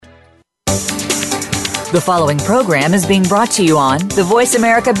The following program is being brought to you on the Voice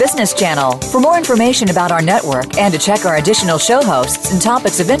America Business Channel. For more information about our network and to check our additional show hosts and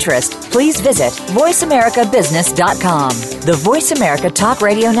topics of interest, please visit voiceamericabusiness.com. The Voice America Talk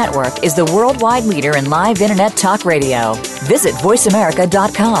Radio Network is the worldwide leader in live Internet talk radio. Visit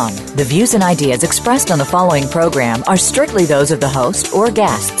voiceamerica.com. The views and ideas expressed on the following program are strictly those of the host or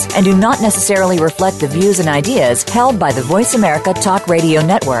guests and do not necessarily reflect the views and ideas held by the Voice America Talk Radio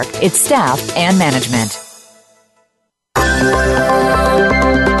Network, its staff, and management.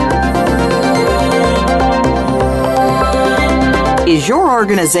 Is your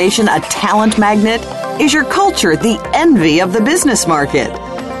organization a talent magnet? Is your culture the envy of the business market?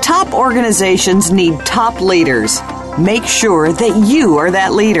 Top organizations need top leaders. Make sure that you are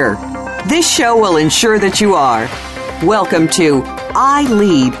that leader. This show will ensure that you are. Welcome to I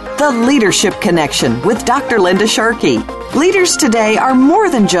Lead, the Leadership Connection with Dr. Linda Sharkey. Leaders today are more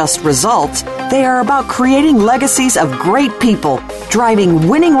than just results. They are about creating legacies of great people, driving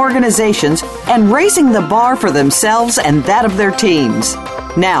winning organizations, and raising the bar for themselves and that of their teams.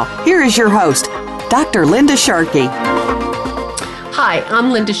 Now, here is your host, Dr. Linda Sharkey. Hi,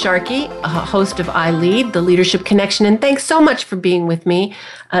 I'm Linda Sharkey, host of I Lead, the Leadership Connection, and thanks so much for being with me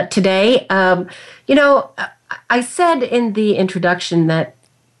today. I said in the introduction that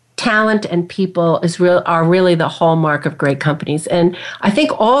talent and people are really the hallmark of great companies. And I think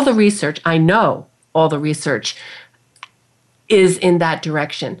all the research is in that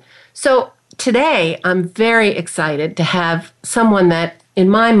direction. So today, I'm very excited to have someone that, in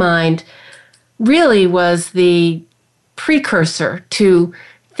my mind, really was the precursor to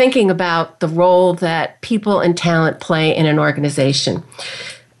thinking about the role that people and talent play in an organization.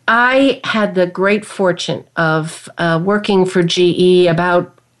 I had the great fortune of working for GE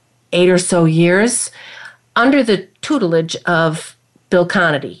about 8 or so years under the tutelage of Bill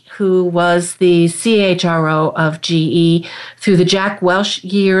Conaty, who was the CHRO of GE through the Jack Welch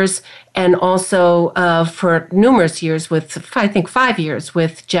years and also for numerous years with, I think, 5 years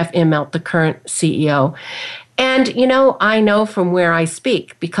with Jeff Immelt, the current CEO. And, I know from where I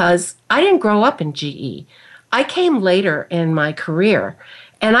speak because I didn't grow up in GE. I came later in my career.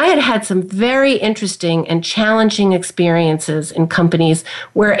 And I had some very interesting and challenging experiences in companies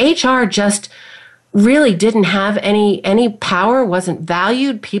where HR just really didn't have any power, wasn't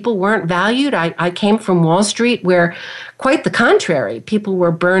valued, people weren't valued. I came from Wall Street where, quite the contrary, people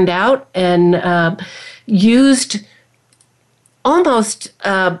were burned out and used, almost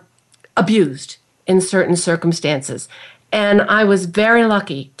abused in certain circumstances. And I was very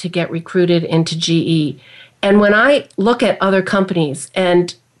lucky to get recruited into GE. And when I look at other companies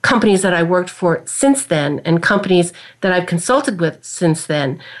and companies that I worked for since then and companies that I've consulted with since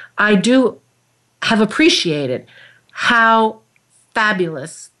then, I do have appreciated how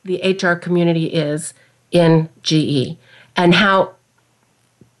fabulous the HR community is in GE and how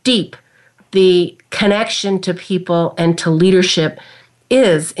deep the connection to people and to leadership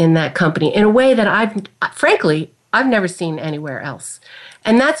is in that company in a way that I've never seen anywhere else.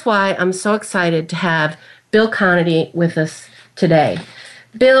 And that's why I'm so excited to have Bill Conaty with us today.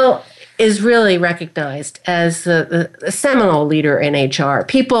 Bill is really recognized as a seminal leader in HR.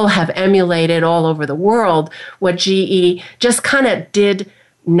 People have emulated all over the world what GE just kind of did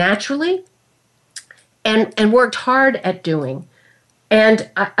naturally and worked hard at doing. And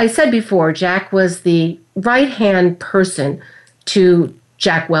I said before, Jack was the right-hand person to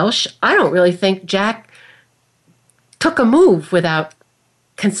Jack Welch. I don't really think Jack took a move without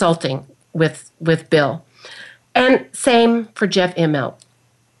consulting with Bill. And same for Jeff Immelt.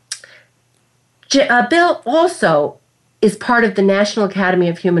 Bill also is part of the National Academy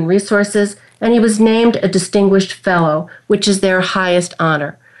of Human Resources, and he was named a Distinguished Fellow, which is their highest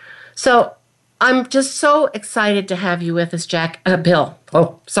honor. So I'm just so excited to have you with us, Bill.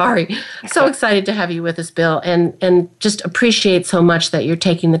 Oh, sorry. So excited to have you with us, Bill, and just appreciate so much that you're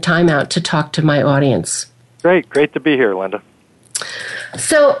taking the time out to talk to my audience. Great to be here, Linda.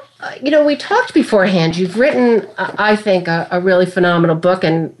 So, we talked beforehand. You've written, I think, a really phenomenal book,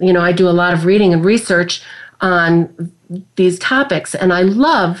 and, I do a lot of reading and research on these topics, and I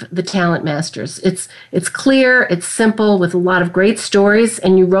love The Talent Masters. It's clear, it's simple, with a lot of great stories,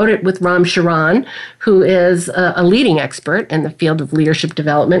 and you wrote it with Ram Charam, who is a leading expert in the field of leadership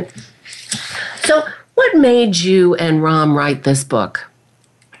development. So, what made you and Ram write this book?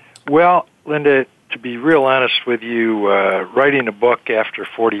 Well, Linda, to be real honest with you, writing a book after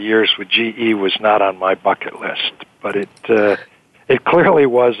 40 years with GE was not on my bucket list, but it clearly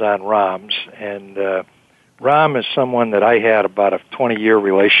was on Ram's. And Ram is someone that I had about a 20-year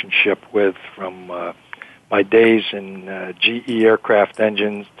relationship with from my days in GE aircraft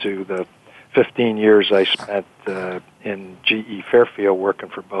engines to the 15 years I spent in GE Fairfield working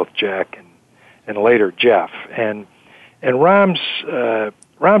for both Jack and later Jeff. And Ram's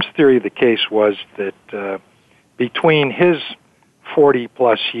theory of the case was that between his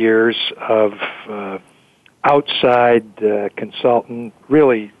 40-plus years of outside consultant,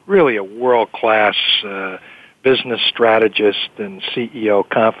 really a world-class business strategist and CEO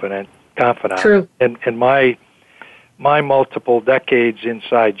confidant, True. and my multiple decades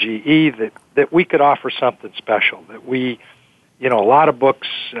inside GE, that we could offer something special, that we, a lot of books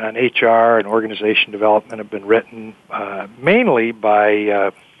on HR and organization development have been written mainly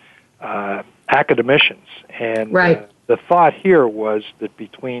by academicians. And right. The thought here was that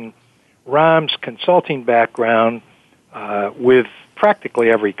between Ram's consulting background with practically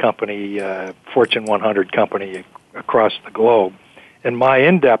every company, Fortune 100 company across the globe, and my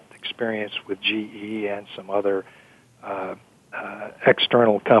in-depth experience with GE and some other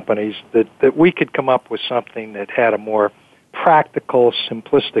external companies, that we could come up with something that had a more practical,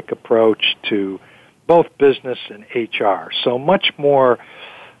 simplistic approach to both business and HR. So much more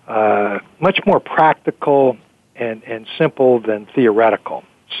practical and simple than theoretical.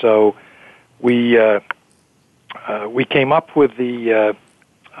 So we came up with the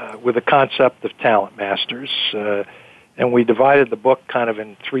concept of Talent Masters, and we divided the book kind of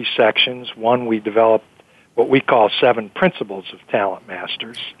in three sections. One, we developed what we call 7 principles of Talent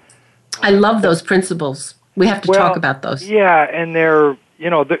Masters. I love those principles. We have to talk about those. Yeah, and they're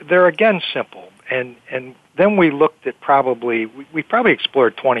again simple. And then we looked at we probably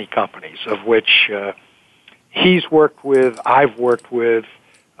explored 20 companies, of which he's worked with, I've worked with.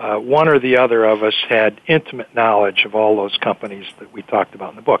 One or the other of us had intimate knowledge of all those companies that we talked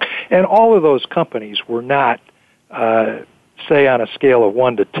about in the book. And all of those companies were not, say, on a scale of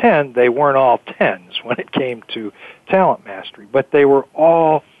 1 to 10, they weren't all 10s when it came to talent mastery, but they were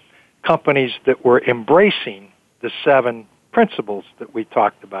all companies that were embracing the 7 principles that we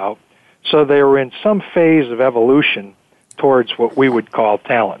talked about. So they were in some phase of evolution towards what we would call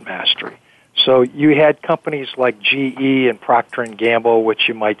talent mastery. So you had companies like GE and Procter & Gamble, which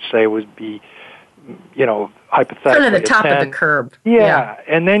you might say would be, hypothetically kind of the top of the curve. Yeah.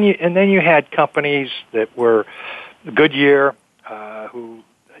 And then you had companies that were Goodyear, who,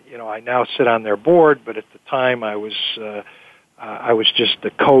 I now sit on their board, but at the time I was just a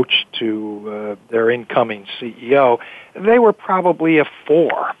coach to their incoming CEO. They were probably a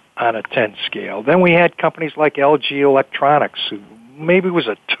 4 on a 10 scale. Then we had companies like LG Electronics, who maybe was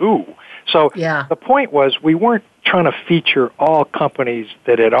a 2. So the point was we weren't trying to feature all companies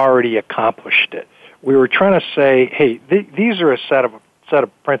that had already accomplished it. We were trying to say, hey, these are a set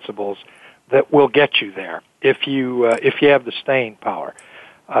of principles that will get you there if you have the staying power.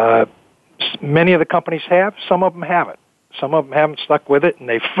 Many of the companies have, some of them haven't. Some of them haven't stuck with it, and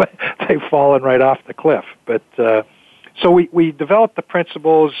they've fallen right off the cliff. But so we developed the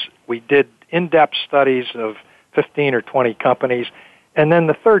principles. We did in-depth studies of 15 or 20 companies. And then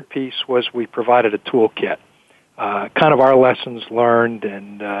the third piece was we provided a toolkit, kind of our lessons learned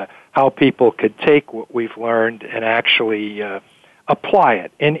and how people could take what we've learned and actually apply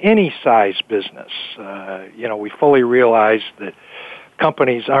it in any size business. We fully realize that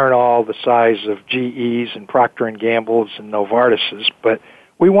companies aren't all the size of GE's and Procter & Gamble's and Novartis's, but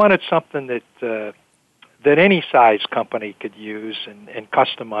we wanted something that any size company could use and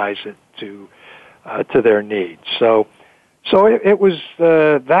customize it to their needs. So it was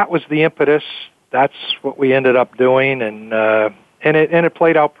that was the impetus. That's what we ended up doing, and it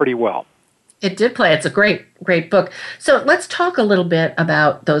played out pretty well. It did play. It's a great book. So let's talk a little bit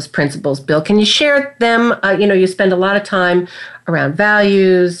about those principles, Bill. Can you share them? You spend a lot of time around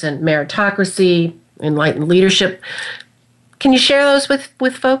values and meritocracy, enlightened leadership. Can you share those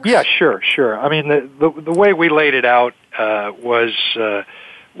with folks? Yeah, sure. I mean, the way we laid it out was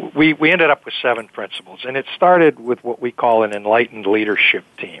we ended up with 7 principles, and it started with what we call an enlightened leadership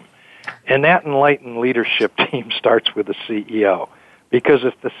team. And that enlightened leadership team starts with the CEO. Because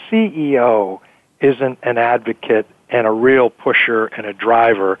if the CEO isn't an advocate and a real pusher and a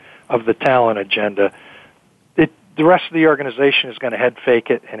driver of the talent agenda, the rest of the organization is going to head fake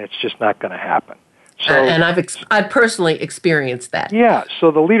it, and it's just not going to happen. So, and I've personally experienced that. Yeah,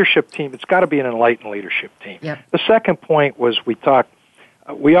 so the leadership team, it's got to be an enlightened leadership team. Yep. The second point was we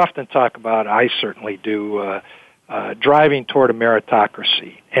often talk about, I certainly do, driving toward a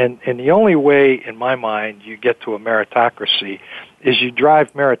meritocracy. And the only way, in my mind, you get to a meritocracy is you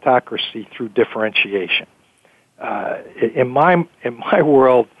drive meritocracy through differentiation. In my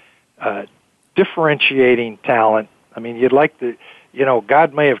world, differentiating talent, I mean, you'd like to,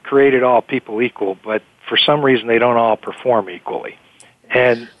 God may have created all people equal, but for some reason they don't all perform equally.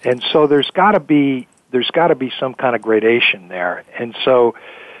 And so there's got to be some kind of gradation there. And so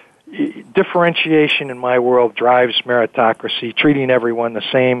differentiation in my world drives meritocracy. Treating everyone the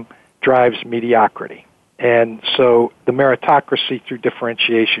same drives mediocrity. And so the meritocracy through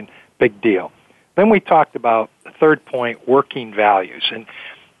differentiation, big deal. Then we talked about the third point, working values. And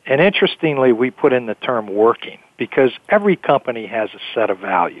interestingly, we put in the term working because every company has a set of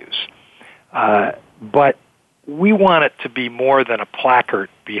values. But we want it to be more than a placard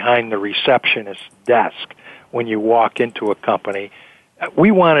behind the receptionist's desk when you walk into a company.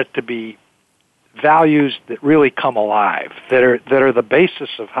 We want it to be values that really come alive, that are the basis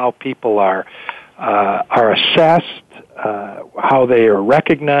of how people are assessed, how they are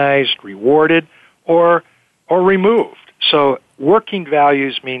recognized, rewarded, or removed. So working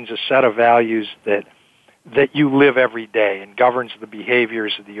values means a set of values that you live every day and governs the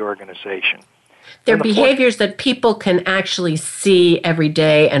behaviors of the organization. They're behaviors that people can actually see every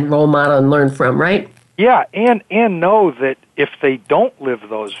day and role model and learn from, right? Yeah, and know that if they don't live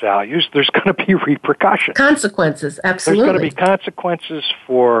those values, there's going to be repercussions. Consequences, absolutely. There's going to be consequences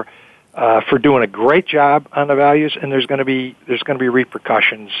for doing a great job on the values, and there's going to be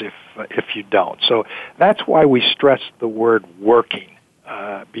repercussions if you don't. So that's why we stress the word working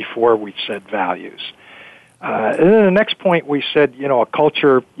before we said values. And then the next point we said, a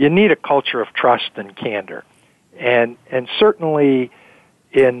culture. You need a culture of trust and candor, and certainly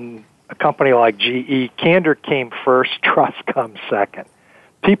in a company like GE, candor came first, trust comes second.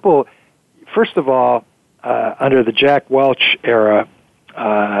 People, first of all, under the Jack Welch era,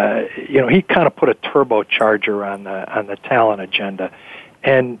 he kind of put a turbocharger on the talent agenda,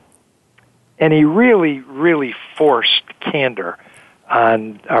 and he really forced candor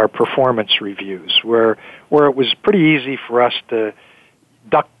on our performance reviews, where it was pretty easy for us to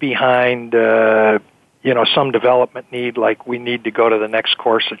duck behind some development need, like we need to go to the next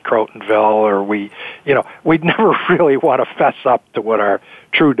course at Crotonville, or we'd never really want to fess up to what our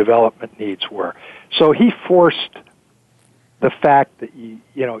true development needs were. So he forced the fact that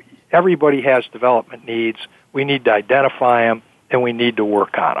everybody has development needs. We need to identify them, and we need to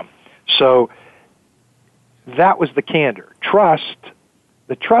work on them. So that was the candor. Trust.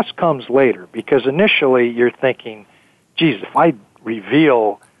 The trust comes later, because initially you're thinking, geez, if I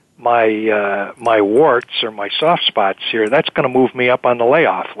reveal my warts or my soft spots here, that's going to move me up on the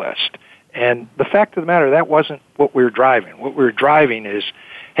layoff list. And the fact of the matter, that wasn't what we were driving. What we were driving is,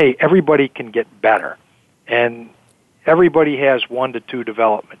 hey, everybody can get better, and everybody has 1 to 2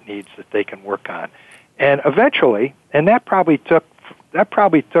 development needs that they can work on. And eventually, and that probably took 4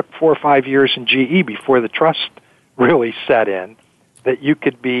 or 5 years in GE before the trust really set in, that you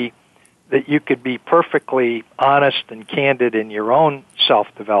could be perfectly honest and candid in your own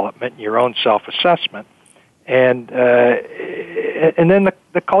self-development, your own self-assessment, and then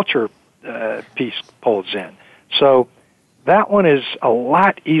the culture piece pulls in. So that one is a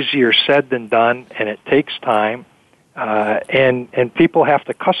lot easier said than done, and it takes time, and people have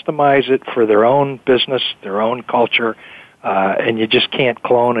to customize it for their own business, their own culture, and you just can't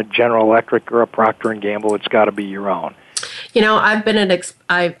clone a General Electric or a Procter & Gamble. It's got to be your own.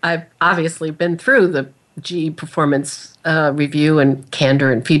 I've obviously been through the GE performance review and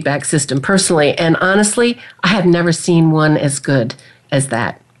candor and feedback system personally, and honestly, I have never seen one as good as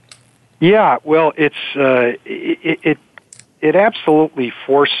that. Yeah, well, it absolutely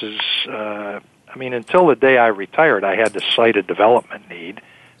forces. Until the day I retired, I had to cite a development need.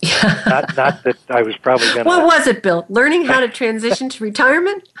 Not that I was probably going to... What was it, Bill? Learning how to transition to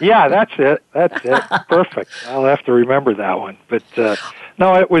retirement? Yeah, that's it. Perfect. I'll have to remember that one. But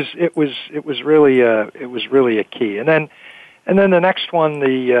no, it was really a key. And then the next one,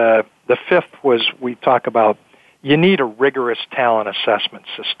 the fifth was, we talk about, you need a rigorous talent assessment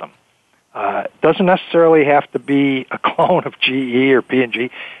system. It doesn't necessarily have to be a clone of GE or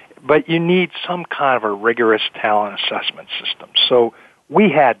P&G, but you need some kind of a rigorous talent assessment system. So we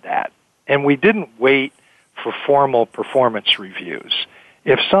had that, and we didn't wait for formal performance reviews.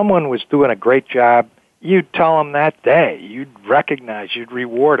 If someone was doing a great job, you'd tell them that day. You'd recognize, you'd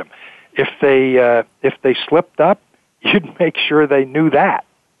reward them. If they slipped up, you'd make sure they knew that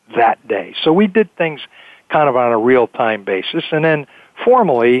day. So we did things kind of on a real-time basis, and then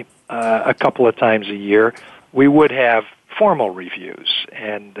formally, a couple of times a year, we would have formal reviews.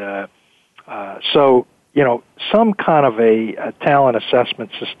 And so, some kind of a talent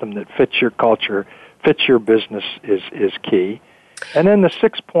assessment system that fits your culture, fits your business is key. And then the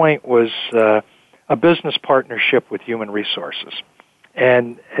sixth point was a business partnership with human resources.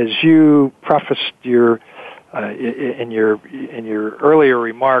 And as you prefaced in your earlier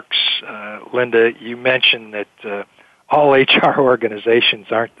remarks, Linda, you mentioned that all HR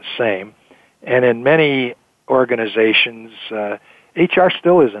organizations aren't the same, and in many organizations, HR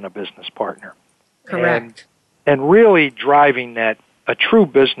still isn't a business partner. Correct. And really driving a true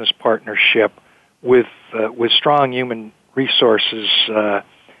business partnership with strong human resources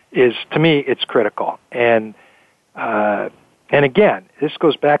is, to me, it's critical. And again, this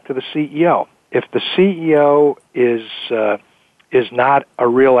goes back to the CEO. If the CEO is not a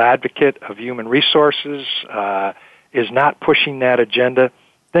real advocate of human resources, is not pushing that agenda,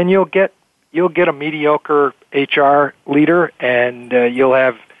 then you'll get a mediocre HR leader, and you'll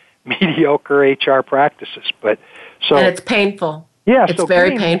have mediocre HR practices. And it's painful. Yeah, it's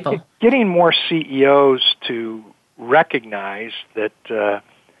very painful. Getting more CEOs to recognize that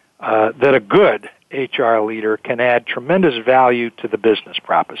a good HR leader can add tremendous value to the business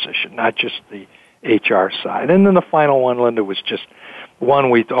proposition, not just the HR side. And then the final one, Linda, was just one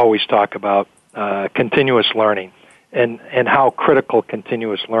we always talk about, continuous learning, and how critical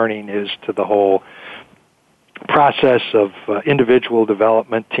continuous learning is to the whole process of individual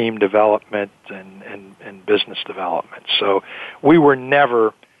development, team development, and business development. So we were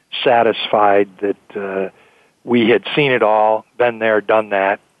never satisfied that we had seen it all, been there, done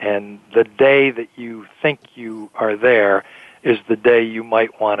that, and the day that you think you are there is the day you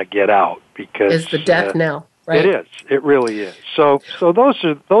might want to get out, because is the death knell, right? It is. It really is. So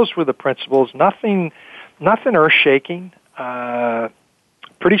those were the principles. Nothing earth-shaking.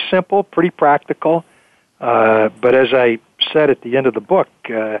 Pretty simple, pretty practical. But as I said at the end of the book,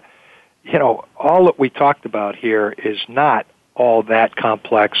 all that we talked about here is not all that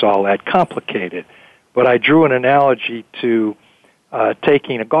complex, all that complicated. But I drew an analogy to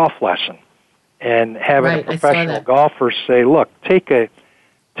taking a golf lesson and having a professional golfer say, look, take a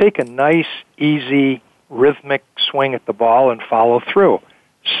nice, easy, rhythmic swing at the ball and follow through.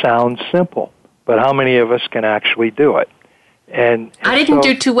 Sounds simple, but how many of us can actually do it? And I didn't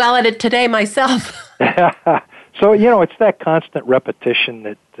do too well at it today myself. So, it's that constant repetition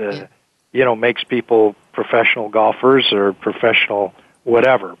that, makes people professional golfers or professional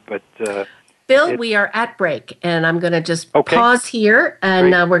whatever. But Bill, we are at break, and I'm going to just pause here,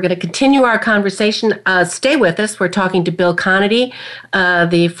 and we're going to continue our conversation. Stay with us. We're talking to Bill Conaty,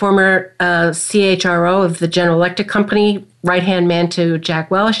 the former CHRO of the General Electric Company, right-hand man to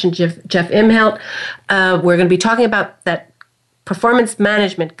Jack Welch and Jeff Imholt. We're going to be talking about that performance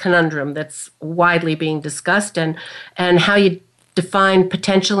management conundrum that's widely being discussed, and how you define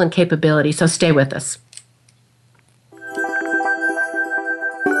potential and capability. So stay with us.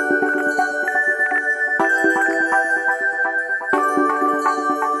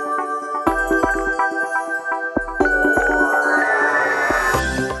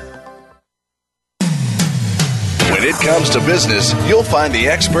 When it comes to business, you'll find the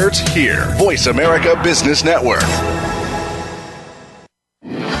experts here. Voice America Business Network.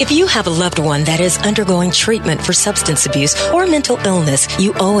 If you have a loved one that is undergoing treatment for substance abuse or mental illness,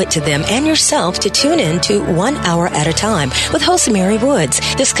 you owe it to them and yourself to tune in to 1 Hour at a Time with host Mary Woods.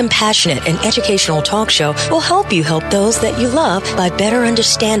 This compassionate and educational talk show will help you help those that you love by better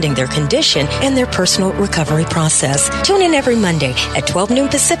understanding their condition and their personal recovery process. Tune in every Monday at 12 noon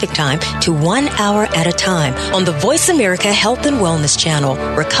Pacific Time to 1 Hour at a Time on the Voice America Health and Wellness Channel.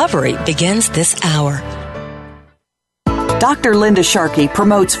 Recovery begins this hour. Dr. Linda Sharkey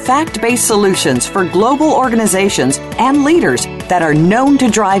promotes fact-based solutions for global organizations and leaders that are known to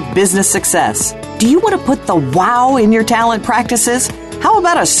drive business success. Do you want to put the wow in your talent practices? How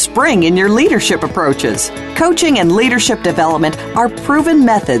about a spring in your leadership approaches? Coaching and leadership development are proven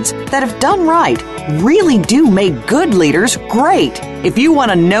methods that, if done right, really do make good leaders great. If you want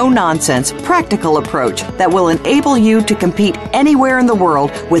a no-nonsense, practical approach that will enable you to compete anywhere in the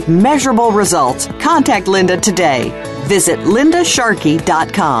world with measurable results, contact Linda today. Visit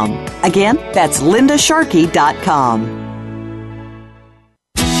lindasharkey.com. Again, that's lindasharkey.com.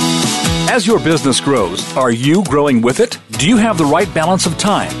 As your business grows, are you growing with it? Do you have the right balance of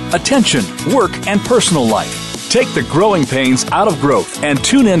time, attention, work, and personal life? Take the growing pains out of growth and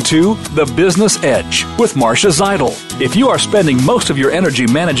tune into The Business Edge with Marcia Zeidel. If you are spending most of your energy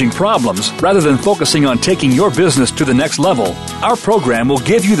managing problems rather than focusing on taking your business to the next level, our program will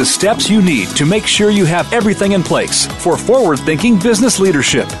give you the steps you need to make sure you have everything in place for forward-thinking business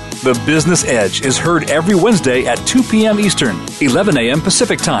leadership. The Business Edge is heard every Wednesday at 2 p.m. Eastern, 11 a.m.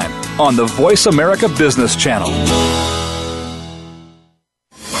 Pacific Time on the Voice America Business Channel.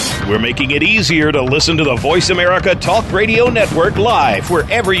 We're making it easier to listen to the Voice America Talk Radio Network live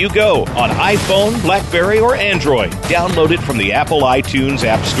wherever you go on iPhone, BlackBerry, or Android. Download it from the Apple iTunes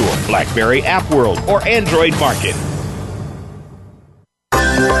App Store, BlackBerry App World, or Android Market.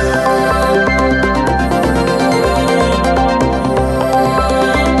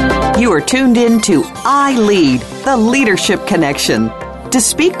 You are tuned in to I Lead, the Leadership Connection. To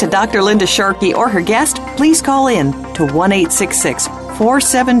speak to Dr. Linda Sharkey or her guest, please call in to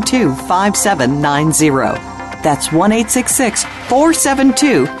 1-866-472-5790. That's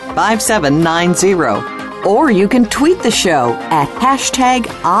 1-866-472-5790. Or you can tweet the show at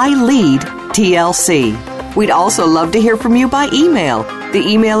 #ILeadTLC. We'd also love to hear from you by email. The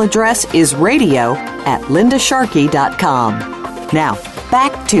email address is radio@lindasharkey.com. Now,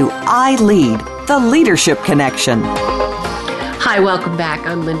 back to I Lead, the Leadership Connection. Hi, welcome back.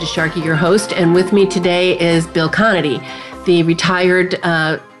 I'm Linda Sharkey, your host, and with me today is Bill Conaty, the retired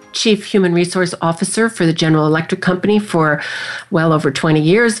Chief Human Resource Officer for the General Electric Company for well over 20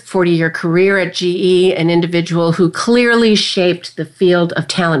 years, 40-year career at GE, an individual who clearly shaped the field of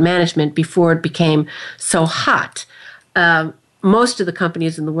talent management before it became so hot. Most of the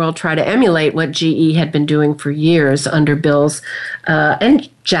companies in the world try to emulate what GE had been doing for years under Bill's and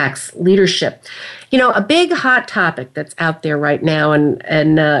Jack's leadership. You know, a big hot topic that's out there right now and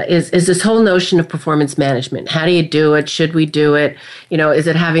is this whole notion of performance management. How do you do it? Should we do it? You know, is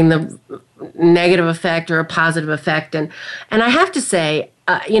it having the negative effect or a positive effect? And I have to say,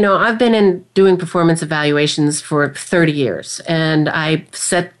 I've been doing performance evaluations for 30 years, and I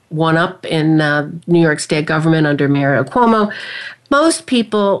set one up in New York State government under Mayor Cuomo. Most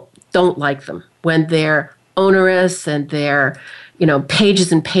people don't like them when they're onerous and they're,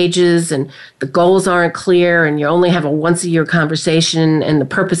 pages and pages and the goals aren't clear and you only have a once-a-year conversation and the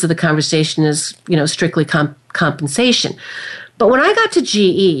purpose of the conversation is, strictly compensation. But when I got to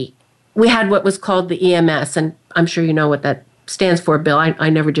GE, we had what was called the EMS, and I'm sure you know what that stands for, Bill. I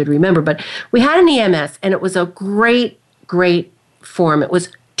never did remember, but we had an EMS, and it was a great, great form. It was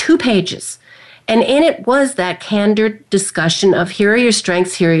 2 pages. And in it was that candid discussion of here are your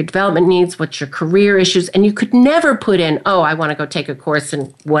strengths, here are your development needs, what's your career issues. And you could never put in, I want to go take a course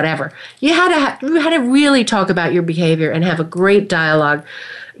in whatever. You had to really talk about your behavior and have a great dialogue,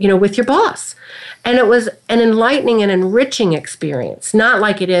 with your boss. And it was an enlightening and enriching experience, not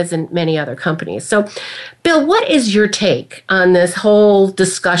like it is in many other companies. So, Bill, what is your take on this whole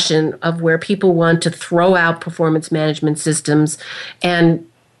discussion of where people want to throw out performance management systems and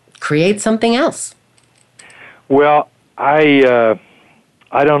create something else? Well, I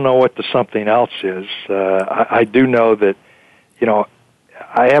don't know what the something else is. I do know that, I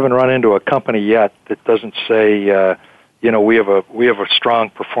haven't run into a company yet that doesn't say, we have a strong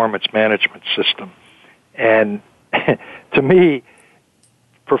performance management system. And to me,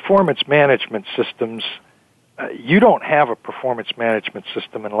 performance management systems, you don't have a performance management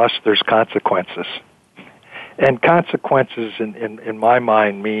system unless there's consequences. And consequences, in my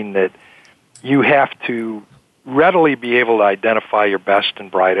mind, mean that you have to readily be able to identify your best and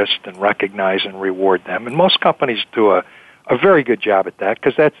brightest and recognize and reward them. And most companies do a very good job at that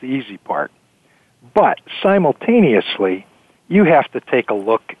because that's the easy part. But simultaneously, you have to take a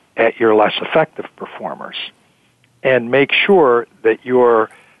look at your less effective performers and make sure that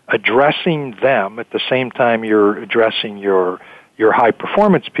you're addressing them at the same time you're addressing your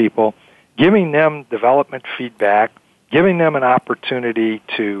high-performance people, giving them development feedback, giving them an opportunity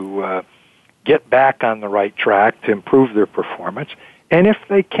to get back on the right track to improve their performance. And if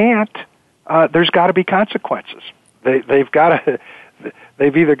they can't, there's got to be consequences. They've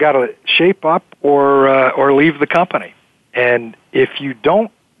either got to shape up or leave the company. And if you don't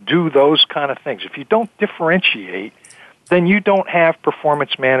do those kind of things, if you don't differentiate, then you don't have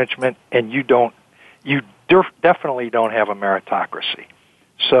performance management, and you definitely don't have a meritocracy.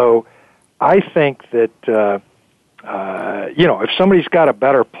 So I think that, if somebody's got a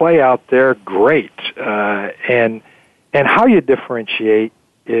better play out there, great. And how you differentiate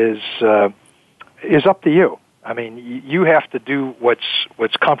is up to you. I mean, you have to do what's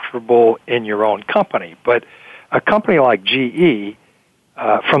comfortable in your own company. But a company like GE,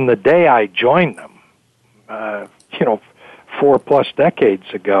 from the day I joined them, 4+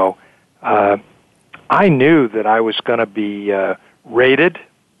 decades ago, I knew that I was going to be rated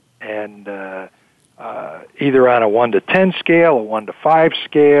and either on a 1 to 10 scale, a 1 to 5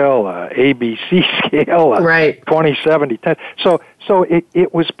 scale, a ABC scale, a 20, 70, 10. So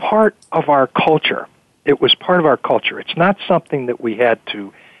it was part of our culture. It was part of our culture. It's not something that we had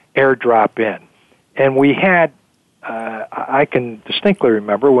to airdrop in. And we had, I can distinctly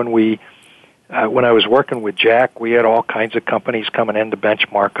remember when I was working with Jack, we had all kinds of companies coming in to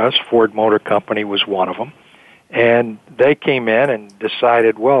benchmark us. Ford Motor Company was one of them. And they came in and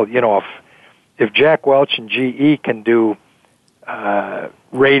decided, well, if Jack Welch and GE can do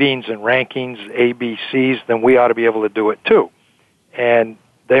ratings and rankings, ABCs, then we ought to be able to do it too. And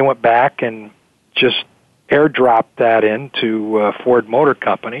they went back and just airdropped that into Ford Motor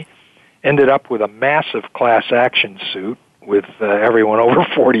Company. ended up with a massive class action suit with everyone over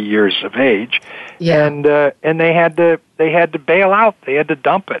 40 years of age, and they had to bail out. They had to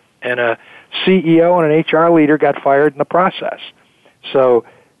dump it, and a CEO and an HR leader got fired in the process. So,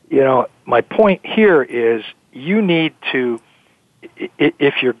 my point here is you need to,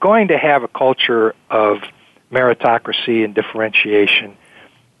 if you're going to have a culture of meritocracy and differentiation,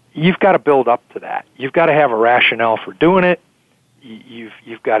 you've got to build up to that. You've got to have a rationale for doing it.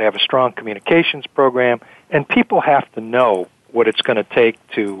 You've got to have a strong communications program, and people have to know what it's going to take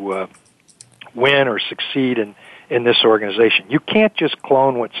to win or succeed in this organization. You can't just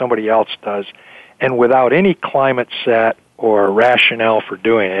clone what somebody else does, and without any climate set or rationale for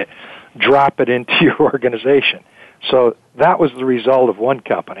doing it, drop it into your organization. So that was the result of one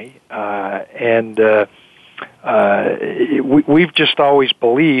company, and we've just always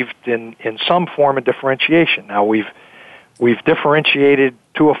believed in some form of differentiation. Now we've differentiated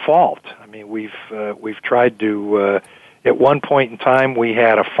to a fault. I mean, we've tried to. At one point in time, we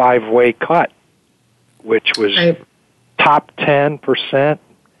had a 5-way cut, which was top 10%,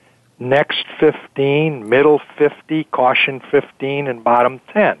 next 15, middle 50, caution 15, and bottom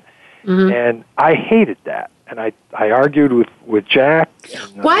 10. Mm-hmm. And I hated that, and I argued with Jack.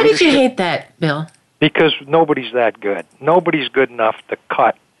 Why did you hate that, Bill? Because nobody's that good. Nobody's good enough to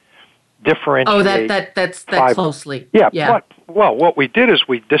cut. Differentiate. Oh, that's closely. Yeah. But, what we did is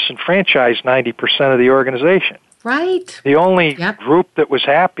we disenfranchised 90% of the organization. Right. The only group that was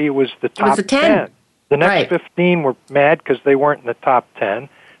happy was the top 10. The next 15 were mad because they weren't in the top 10.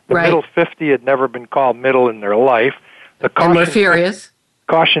 The middle 50 had never been called middle in their life. And were furious.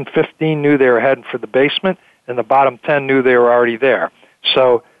 Caution 15 knew they were heading for the basement, and the bottom 10 knew they were already there.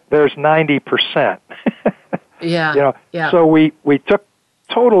 So there's 90%. Yeah. So we took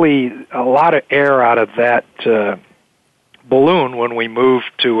totally a lot of air out of that balloon when we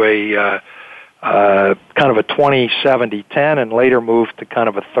moved to a kind of a 20-70-10, and later moved to kind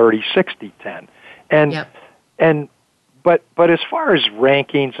of a 30-60-10. But as far as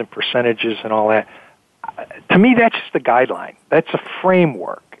rankings and percentages and all that, to me that's just a guideline. That's a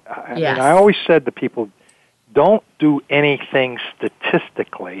framework. Yes. I always said to people, don't do anything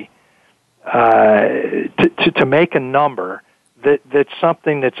statistically to make a number that's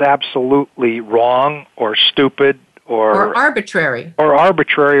something that's absolutely wrong or stupid or arbitrary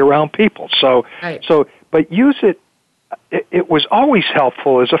around people. But use it. It was always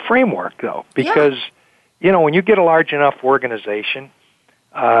helpful as a framework, though, because when you get a large enough organization,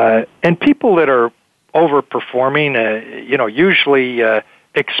 and people that are overperforming, usually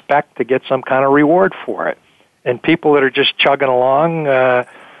expect to get some kind of reward for it, and people that are just chugging along,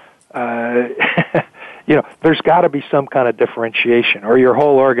 there's got to be some kind of differentiation, or your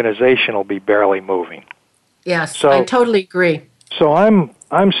whole organization will be barely moving. Yes, I totally agree. So I'm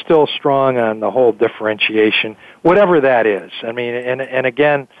still strong on the whole differentiation, whatever that is. I mean, and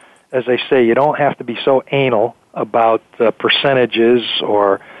again, as I say, you don't have to be so anal about percentages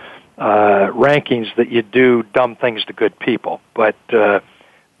or rankings that you do dumb things to good people. But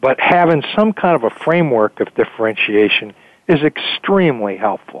having some kind of a framework of differentiation is extremely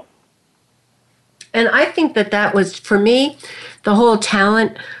helpful. And I think that was, for me, the whole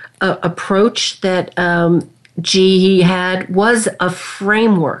talent approach that GE had was a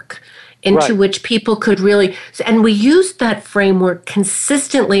framework into which people could really, and we used that framework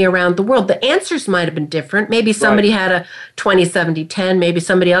consistently around the world. The answers might have been different. Maybe somebody had a 20-70-10, maybe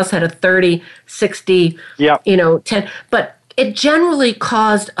somebody else had a 30-60, 10. But it generally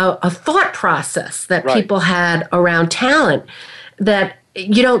caused a thought process that people had around talent that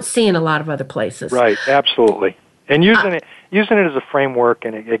you don't see in a lot of other places. Right, absolutely. And using it as a framework,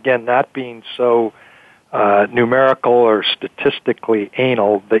 and again, not being so numerical or statistically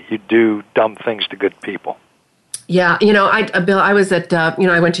anal that you do dumb things to good people. Yeah, Bill, I was at,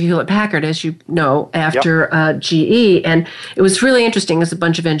 I went to Hewlett-Packard, as you know, after GE, and it was really interesting. There's a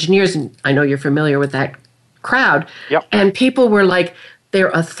bunch of engineers, and I know you're familiar with that crowd. Yep. And people were like, they're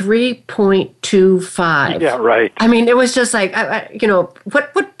a 3.25. Yeah, right. I mean, it was just like,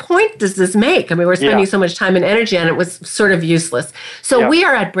 what point does this make? I mean, we're spending so much time and energy on it. It was sort of useless. So we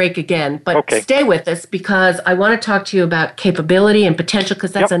are at break again, but stay with us because I want to talk to you about capability and potential,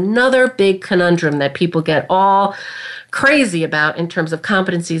 because that's another big conundrum that people get all crazy about in terms of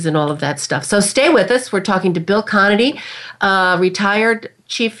competencies and all of that stuff. So stay with us. We're talking to Bill Conaty, retired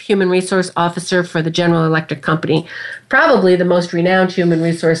Chief Human Resource Officer for the General Electric Company, probably the most renowned human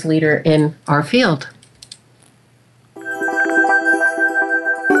resource leader in our field.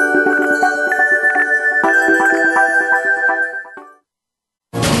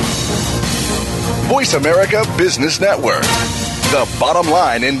 Voice America Business Network. the bottom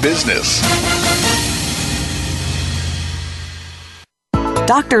line in business.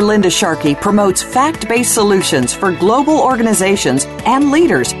 Dr. Linda Sharkey promotes fact-based solutions for global organizations and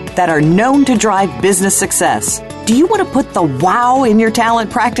leaders that are known to drive business success. Do you want to put the wow in your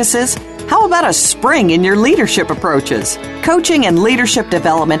talent practices? How about a spring in your leadership approaches? Coaching and leadership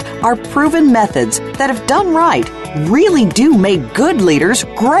development are proven methods that, if done right, really do make good leaders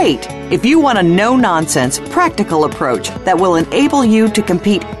great. If you want a no-nonsense, practical approach that will enable you to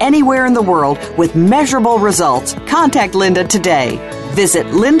compete anywhere in the world with measurable results, contact Linda today. Visit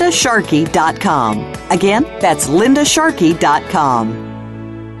lindasharkey.com. Again, that's lindasharkey.com.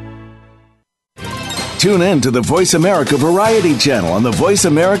 Tune in to the Voice America Variety channel on the Voice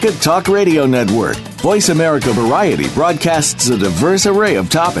America Talk Radio Network. Voice America Variety broadcasts a diverse array of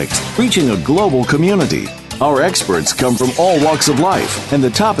topics, reaching a global community. Our experts come from all walks of life, and the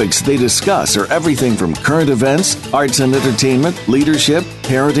topics they discuss are everything from current events, arts and entertainment, leadership,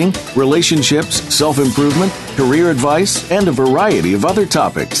 parenting, relationships, self-improvement, career advice, and a variety of other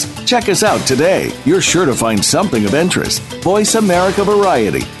topics. Check us out today. You're sure to find something of interest. Voice America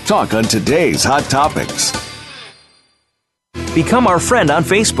Variety. Talk on today's hot topics. Become our friend on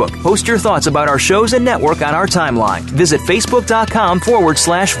Facebook. Post your thoughts about our shows and network on our timeline. Visit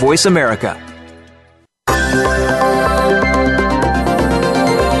facebook.com/Voice America.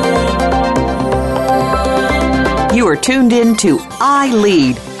 You are tuned in to I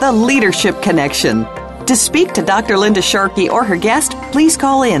Lead, the Leadership Connection. To speak to Dr. Linda Sharkey or her guest, please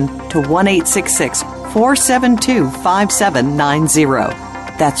call in to 1-866-472-5790.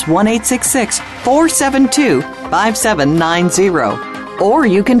 That's 1-866-472-5790. Or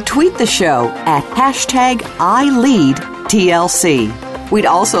you can tweet the show at #ILeadTLC. We'd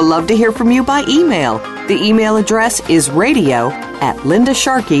also love to hear from you by email. The email address is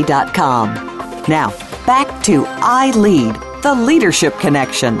radio@lindasharkey.com. Now, back to I Lead, the Leadership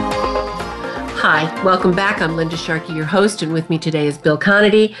Connection. Hi, welcome back. I'm Linda Sharkey, your host, and with me today is Bill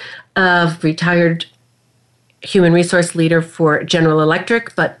Conaty, retired human resource leader for General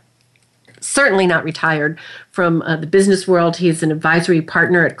Electric, but certainly not retired from the business world. He's an advisory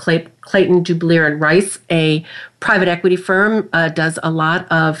partner at Clayton, Dubilier and Rice, a private equity firm, does a lot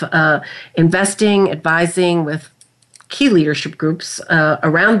of investing, advising with key leadership groups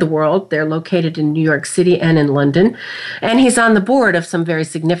around the world. They're located in New York City and in London. And he's on the board of some very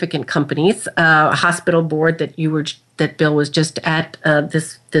significant companies, a hospital board that Bill was just at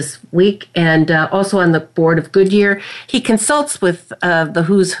this week, and also on the board of Goodyear. He consults with the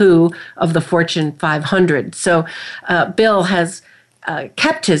who's who of the Fortune 500. So Bill has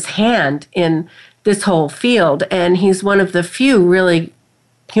kept his hand in this whole field, and he's one of the few really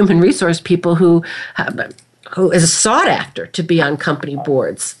human resource people who is sought after to be on company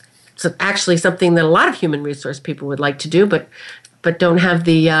boards. It's actually something that a lot of human resource people would like to do, but don't have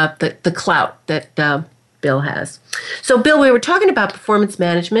the clout that Bill has. So, Bill, we were talking about performance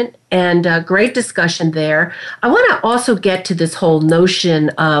management, and great discussion there. I want to also get to this whole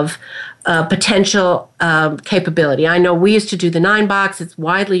notion of potential capability. I know we used to do the 9-box. It's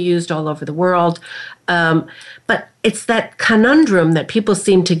widely used all over the world. But it's that conundrum that people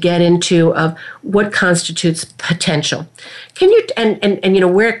seem to get into of what constitutes potential. Can you, and you know,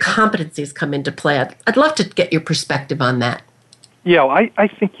 where competencies come into play? I'd love to get your perspective on that. Yeah, I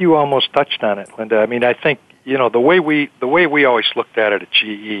think you almost touched on it, Linda. I mean, I think, you know, the way we always looked at it at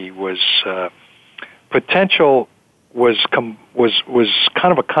GE was potential was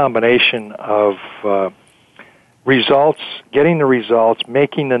kind of a combination of results, getting the results,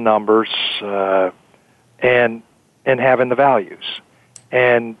 making the numbers, and having the values.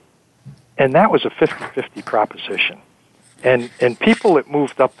 And that was a 50-50 proposition. And people that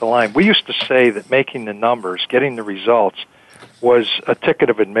moved up the line, we used to say that making the numbers, getting the results, was a ticket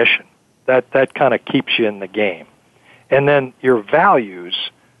of admission. That kind of keeps you in the game. And then your values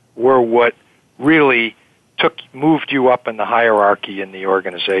were what really moved you up in the hierarchy in the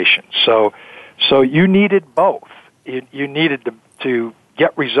organization. So you needed both. You needed to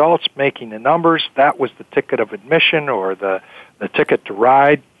get results, making the numbers. That was the ticket of admission or the ticket to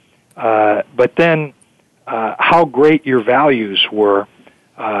ride. But then how great your values were,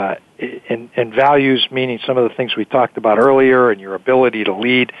 and values meaning some of the things we talked about earlier, and your ability to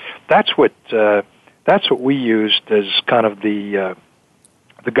lead. That's what we used as kind of the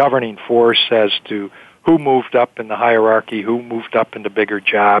governing force as to who moved up in the hierarchy, who moved up into bigger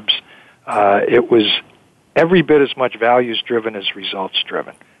jobs. It was every bit as much values-driven as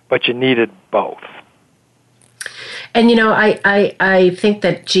results-driven, but you needed both. And, you know, I think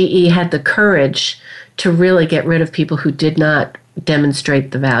that GE had the courage to really get rid of people who did not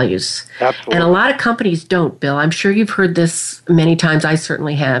demonstrate the values. Absolutely. And a lot of companies don't, Bill. I'm sure you've heard this many times. I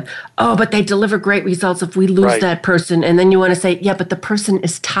certainly have. Oh, but they deliver great results if we lose that person. And then you want to say, yeah, but the person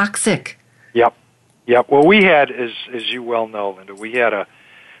is toxic. Yep. Well, we had, as you well know, Linda, we had a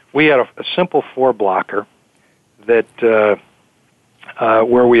simple 4-blocker that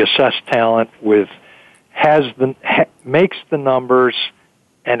where we assess talent with makes the numbers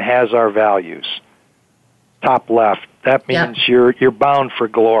and has our values. Top left, that means you're bound for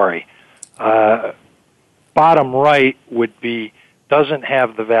glory. Bottom right would be doesn't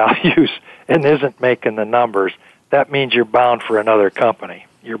have the values and isn't making the numbers. That means you're bound for another company.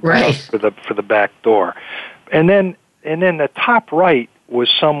 You're bound for the back door. And then the top right was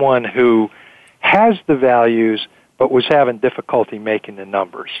someone who has the values but was having difficulty making the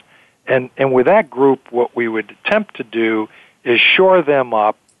numbers. And with that group, what we would attempt to do is shore them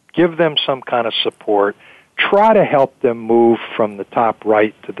up, give them some kind of support, try to help them move from the top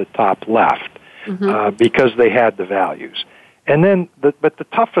right to the top left because they had the values. And then, but the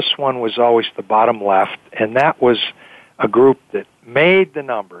toughest one was always the bottom left, and that was a group that made the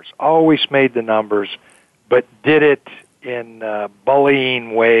numbers, always made the numbers, but did it in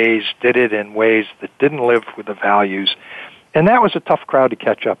bullying ways, did it in ways that didn't live with the values. And that was a tough crowd to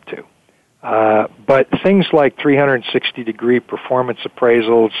catch up to. But things like 360-degree performance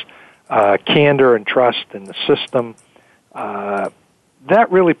appraisals, candor and trust in the system,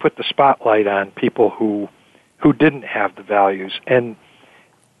 that really put the spotlight on people who didn't have the values. And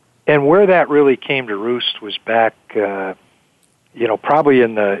where that really came to roost was back, probably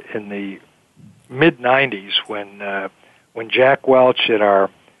in the mid-'90s when Jack Welch at our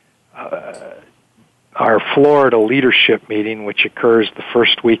Florida leadership meeting, which occurs the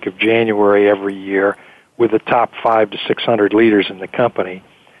first week of January every year with the top 500 to 600 leaders in the company,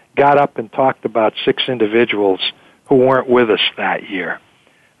 got up and talked about 6 individuals who weren't with us that year.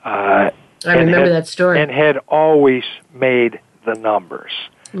 I remember that story. And had always made the numbers,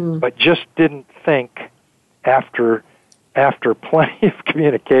 but just didn't think after plenty of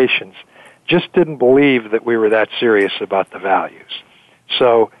communications, just didn't believe that we were that serious about the values.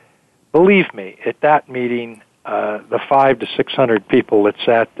 So believe me, at that meeting, the 500 to 600 people that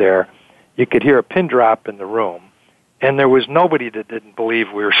sat there, you could hear a pin drop in the room, and there was nobody that didn't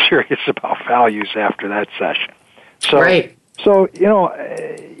believe we were serious about values after that session. So, so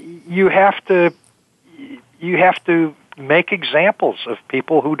you have to make examples of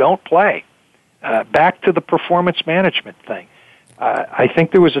people who don't play. Back to the performance management thing. I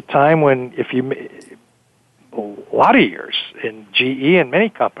think there was a time when a lot of years in GE and many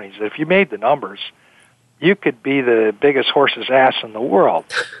companies, that if you made the numbers, you could be the biggest horse's ass in the world.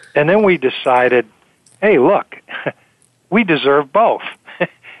 And then we decided, hey, look, we deserve both.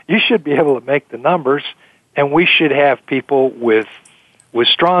 You should be able to make the numbers, and we should have people with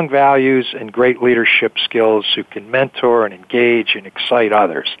strong values and great leadership skills who can mentor and engage and excite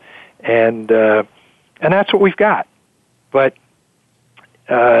others. And that's what we've got. But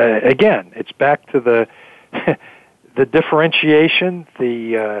again, it's back to the differentiation,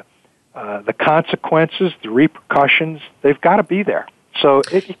 the consequences, the repercussions. They've got to be there. So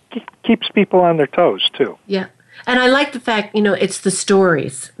it keeps people on their toes too. Yeah. And I like the fact, it's the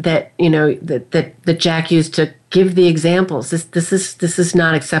stories that, that Jack used to give the examples. This is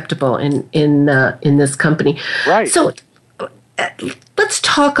not acceptable in this company. Right. So let's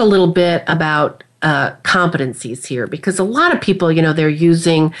talk a little bit about competencies here, because a lot of people, they're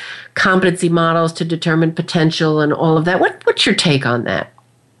using competency models to determine potential and all of that. What's your take on that?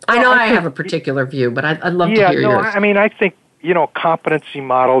 I know I have a particular view, but I'd love to hear yours. I mean, I think competency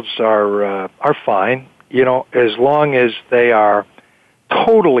models are fine. As long as they are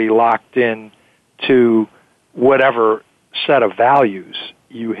totally locked in to whatever set of values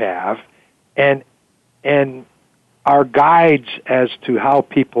you have, and are guides as to how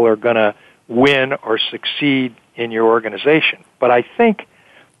people are going to win or succeed in your organization. But I think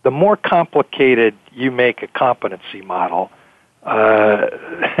the more complicated you make a competency model,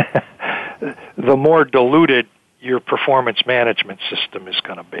 the more diluted your performance management system is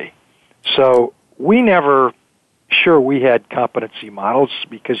going to be. So we never we had competency models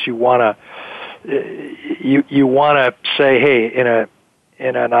because you want to say, hey,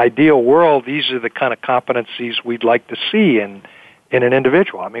 in an ideal world, these are the kind of competencies we'd like to see in an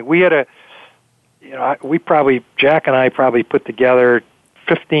individual. I mean, we had Jack and I probably put together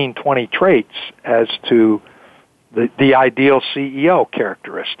 15, 20 traits as to the ideal CEO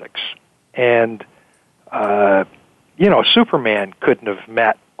characteristics. And, Superman couldn't have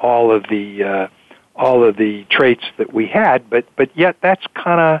met all of the traits that we had, but yet that's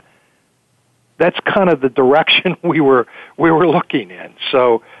kind that's kind of the direction we were looking in.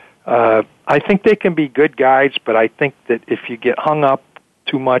 So I think they can be good guides, but I think that if you get hung up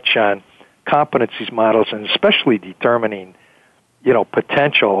too much on competencies models, and especially determining,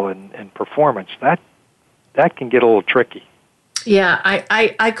 potential and performance, that can get a little tricky. Yeah,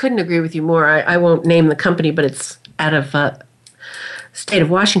 I couldn't agree with you more. I won't name the company, but it's out of state of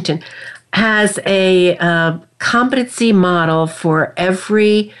Washington, has a competency model for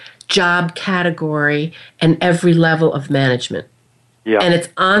every job category and every level of management. Yeah. And it's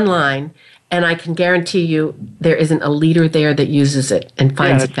online, and I can guarantee you there isn't a leader there that uses it and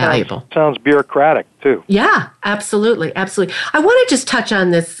finds it valuable. Sounds bureaucratic, too. Yeah, absolutely, absolutely. I want to just touch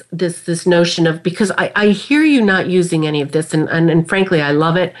on this notion of, because I hear you not using any of this, and frankly, I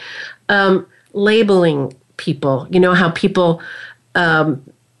love it, labeling people. You know, how people, how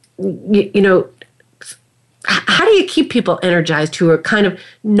do you keep people energized who are kind of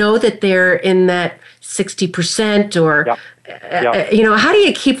know that they're in that 60% or, how do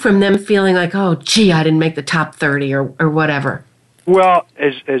you keep from them feeling like, oh, gee, I didn't make the top 30 or whatever? Well,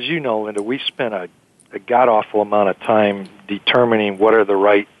 as you know, Linda, we spent a god-awful amount of time determining what are the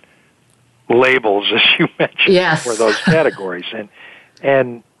right labels, as you mentioned, for those categories.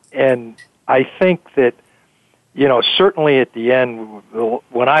 And I think that, certainly at the end,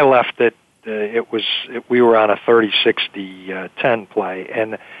 when I left it, we were on a 30-60-10 play,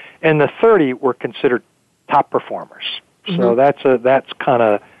 and the 30 were considered top performers. So that's kind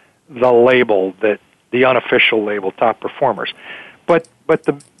of the label, that the unofficial label, top performers. But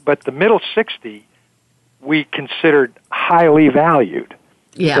the middle 60 we considered highly valued.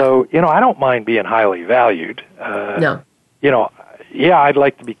 Yeah. So I don't mind being highly valued. No. I'd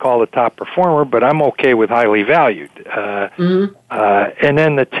like to be called a top performer, but I'm okay with highly valued. And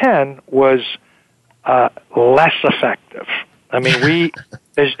then the 10 was less effective. I mean, we,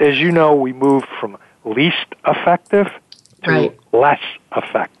 as you know, we moved from least effective to less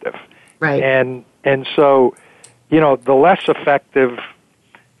effective. Right. And so, the less effective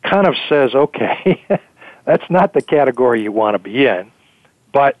kind of says, okay, that's not the category you want to be in,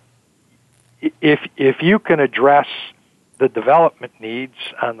 but if you can address the development needs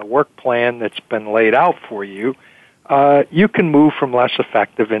on the work plan that's been laid out for you, you can move from less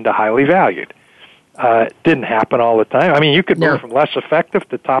effective into highly valued. It didn't happen all the time. I mean, you could move from less effective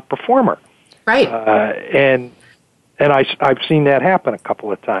to top performer. Right. And I've seen that happen a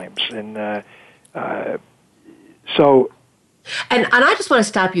couple of times. And so... And I just want to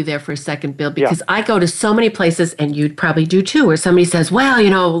stop you there for a second, Bill, because I go to so many places, and you'd probably do too, where somebody says,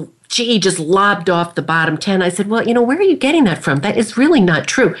 well, GE just lobbed off the bottom 10. I said, well, where are you getting that from? That is really not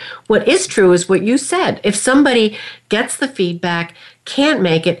true. What is true is what you said. If somebody gets the feedback, can't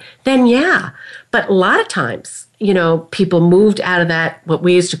make it, then But a lot of times, people moved out of that, what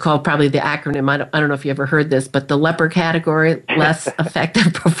we used to call probably the acronym, I don't know if you ever heard this, but the LEPR category, less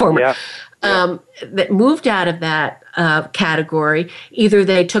effective performer. That moved out of that category. Either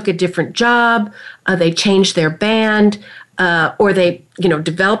they took a different job, they changed their band, or they,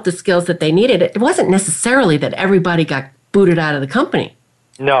 developed the skills that they needed. It wasn't necessarily that everybody got booted out of the company.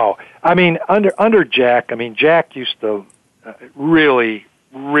 No. I mean, under Jack, Jack used to really,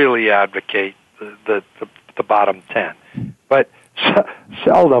 really advocate the bottom 10. But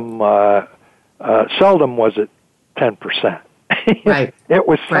seldom was it 10%. Right. It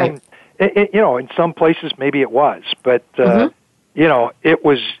was some... in some places maybe it was, but it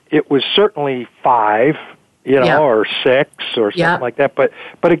was certainly 5, or 6 or something like that.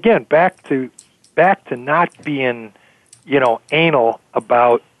 But again, back to not being anal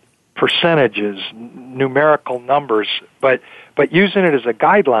about percentages, numerical numbers, but using it as a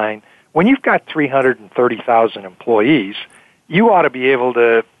guideline. When you've got 330,000 employees, you ought to be able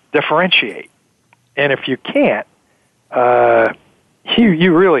to differentiate, and if you can't,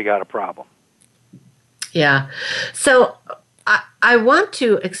 you really got a problem. Yeah. So I want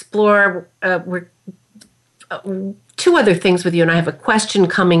to explore two other things with you, and I have a question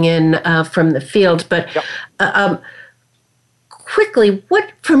coming in from the field. But quickly,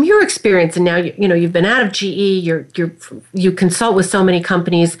 what from your experience, and now you've been out of GE, you consult with so many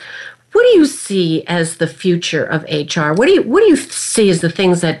companies. What do you see as the future of HR? What do you see as the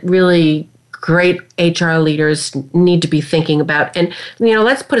things that really great HR leaders need to be thinking about? And,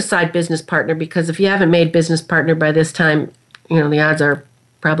 let's put aside business partner, because if you haven't made business partner by this time, the odds are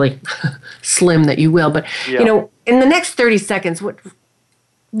probably slim that you will. But, in the next 30 seconds, what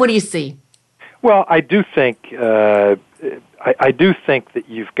do you see? Well, I do think I do think that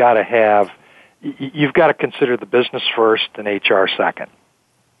you've got to consider the business first and HR second.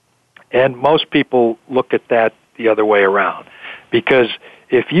 And most people look at that the other way around. Because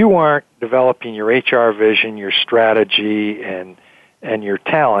if you aren't developing your HR vision, your strategy, and your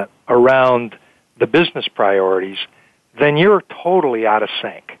talent around the business priorities, then you're totally out of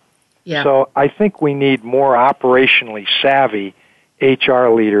sync. Yeah. So I think we need more operationally savvy HR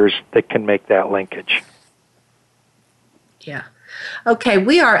leaders that can make that linkage. Yeah. Okay,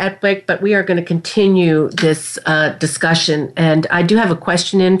 we are at break, but we are going to continue this discussion. And I do have a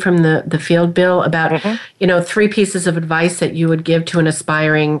question in from the field, Bill, about, 3 pieces of advice that you would give to an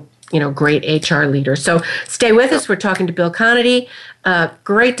aspiring, great HR leader. So stay with us. We're talking to Bill Conaty.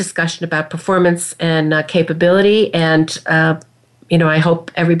 Great discussion about performance and capability. And, I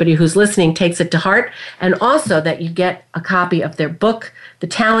hope everybody who's listening takes it to heart. And also that you get a copy of their book, The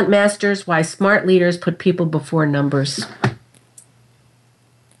Talent Masters, Why Smart Leaders Put People Before Numbers.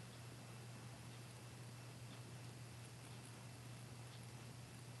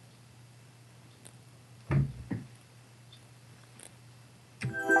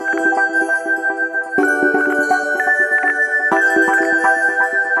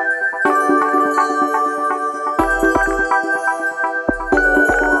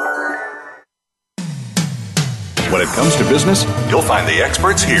 When it comes to business, you'll find the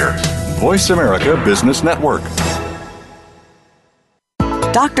experts here. Voice America Business Network.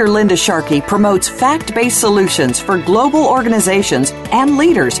 Dr. Linda Sharkey promotes fact-based solutions for global organizations and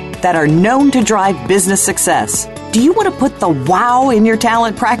leaders that are known to drive business success. Do you want to put the wow in your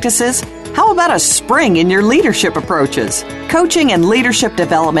talent practices? How about a spring in your leadership approaches? Coaching and leadership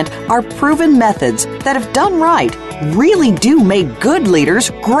development are proven methods that, if done right, really do make good leaders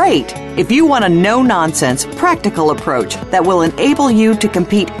great. If you want a no-nonsense, practical approach that will enable you to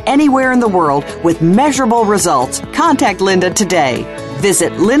compete anywhere in the world with measurable results, contact Linda today.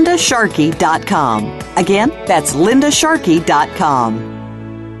 Visit lindasharkey.com. Again, that's lindasharkey.com.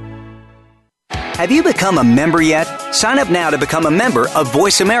 Have you become a member yet? Sign up now to become a member of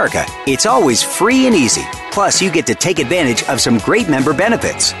Voice America. It's always free and easy. Plus, you get to take advantage of some great member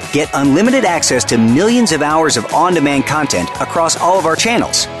benefits. Get unlimited access to millions of hours of on-demand content across all of our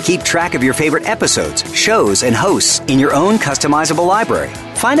channels. Keep track of your favorite episodes, shows, and hosts in your own customizable library.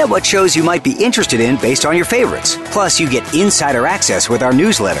 Find out what shows you might be interested in based on your favorites. Plus, you get insider access with our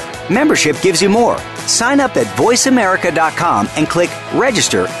newsletter. Membership gives you more. Sign up at voiceamerica.com and click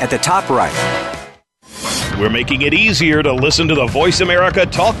Register at the top right. We're making it easier to listen to the Voice America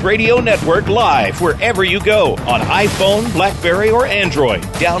Talk Radio Network live wherever you go on iPhone, BlackBerry, or Android.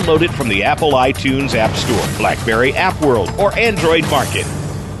 Download it from the Apple iTunes App Store, BlackBerry App World, or Android Market.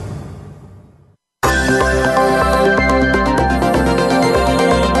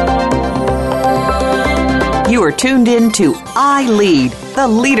 You are tuned in to I Lead, the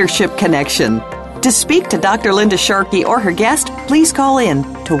Leadership Connection. To speak to Dr. Linda Sharkey or her guest, please call in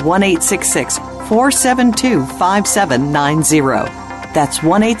to 1-866-472-5790. That's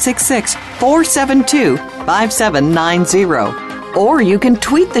 1-866-472-5790. Or you can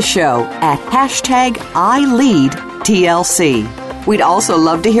tweet the show at #ILeadTLC. We'd also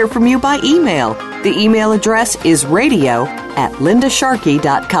love to hear from you by email. The email address is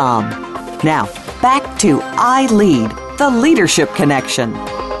radio@lindasharkey.com. Now, back to I Lead, the Leadership Connection.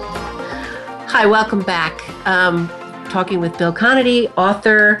 Hi, welcome back. Talking with Bill Conaty,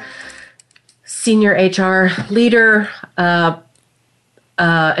 author, senior HR leader,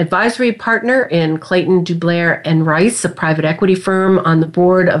 advisory partner in Clayton, Dublier & Rice, a private equity firm on the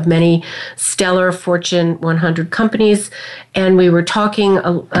board of many stellar Fortune 100 companies. And we were talking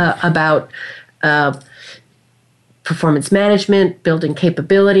about performance management, building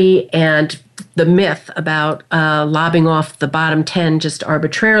capability, and the myth about lobbing off the bottom 10 just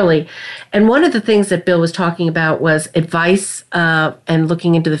arbitrarily. And one of the things that Bill was talking about was advice and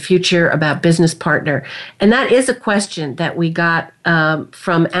looking into the future about business partner. And that is a question that we got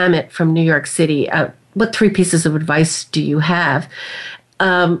from Amit from New York City. What 3 pieces of advice do you have?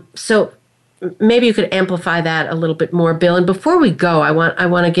 So maybe you could amplify that a little bit more, Bill. And before we go, I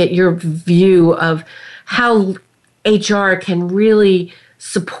want to get your view of how HR can really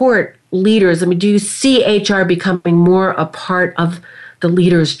support leaders. I mean, do you see HR becoming more a part of the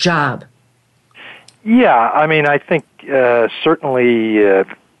leader's job? Yeah, I mean, I think certainly HR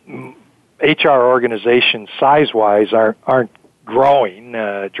organizations size-wise aren't growing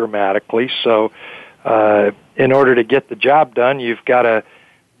dramatically. So, in order to get the job done, you've got to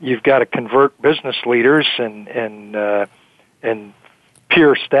convert business leaders and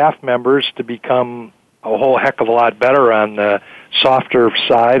peer staff members to become a whole heck of a lot better on the softer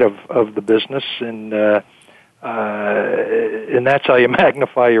side of the business, and that's how you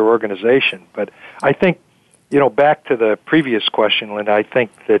magnify your organization. But I think, back to the previous question, Linda, I think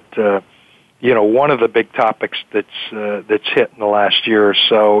that one of the big topics that's hit in the last year or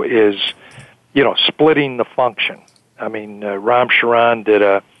so is, splitting the function. I mean, Ram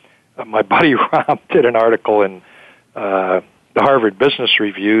Charam my buddy Ram did an article in the Harvard Business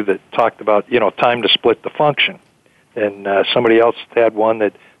Review that talked about, time to split the function. And somebody else had one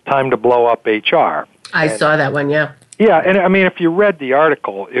that time to blow up HR. I saw that one, yeah. Yeah, and I mean, if you read the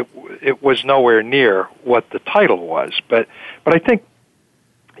article, it was nowhere near what the title was. But I think,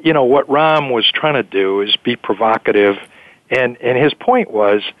 what Ram was trying to do is be provocative, and his point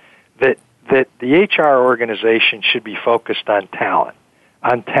was that the HR organization should be focused on talent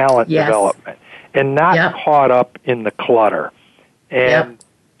Yes. development, and not caught up in the clutter. And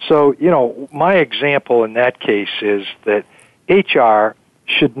so, my example in that case is that HR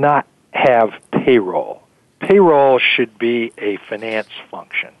should not have payroll. Payroll should be a finance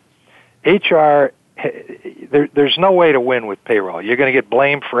function. HR, there's no way to win with payroll. You're going to get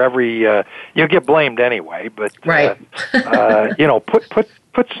blamed for you'll get blamed anyway, but, right.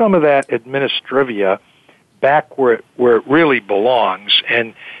 Put some of that administrivia back where it really belongs,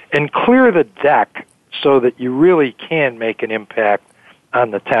 and clear the deck so that you really can make an impact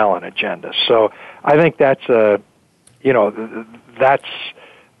on the talent agenda. So I think that's that's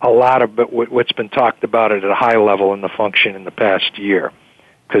a lot of what's been talked about at a high level in the function in the past year,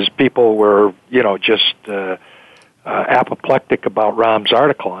 because people were just apoplectic about Ram's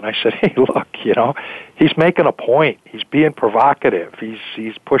article, and I said, hey, look, he's making a point. He's being provocative.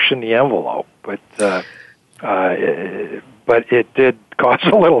 He's pushing the envelope, but it did cause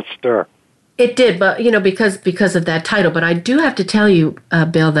a little stir. It did, but because of that title. But I do have to tell you,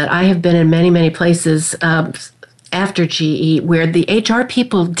 Bill, that I have been in many, many places after GE where the HR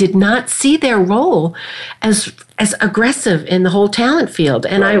people did not see their role as aggressive in the whole talent field,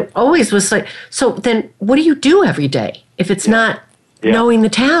 and right. I always was like, so then what do you do every day if it's not knowing the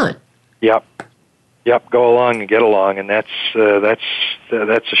talent? Yep. Go along and get along, and that's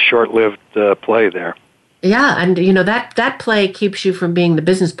a short-lived play there. Yeah, and that play keeps you from being the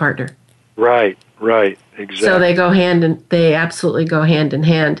business partner. Right, exactly. So they absolutely go hand in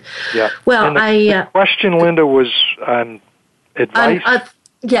hand. Yeah. Well, the question, Linda, was on advice.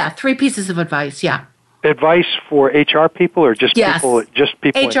 3 pieces of advice. Yeah. Advice for HR people, or just people? Just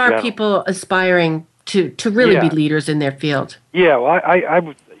people. HR people aspiring to really be leaders in their field. Yeah. Well,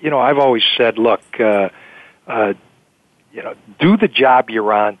 I've always said, look, do the job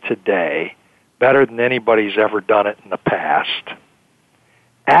you're on today better than anybody's ever done it in the past.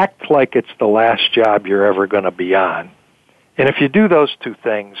 Act like it's the last job you're ever going to be on. And if you do those 2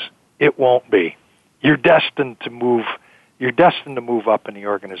 things, it won't be. You're destined to move up in the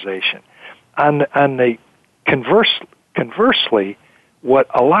organization. On the conversely, what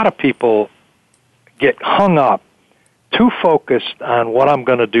a lot of people get hung up, too focused on what I'm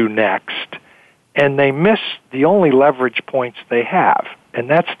going to do next, and they miss the only leverage points they have, and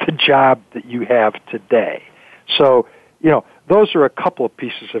that's the job that you have today. So, those are a couple of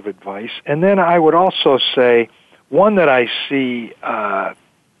pieces of advice. And then I would also say, one that I see, I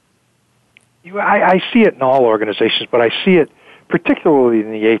see it in all organizations, but I see it particularly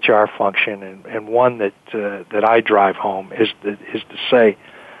in the HR function, and one that I drive home is to say,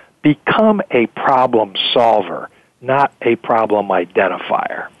 become a problem solver, not a problem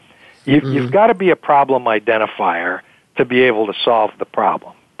identifier. You've got to be a problem identifier to be able to solve the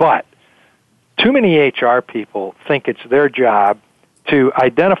problem. But too many HR people think it's their job to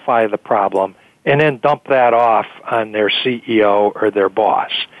identify the problem and then dump that off on their CEO or their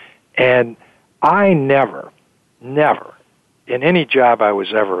boss. And I never, in any job I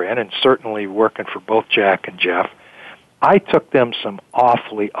was ever in, and certainly working for both Jack and Jeff, I took them some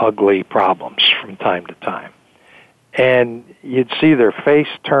awfully ugly problems from time to time. And you'd see their face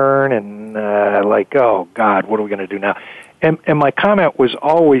turn and like, oh, God, what are we going to do now? And my comment was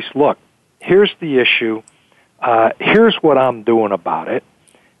always, look, here's the issue. Here's what I'm doing about it.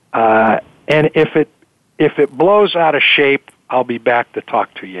 And if it blows out of shape, I'll be back to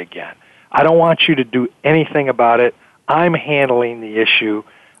talk to you again. I don't want you to do anything about it. I'm handling the issue.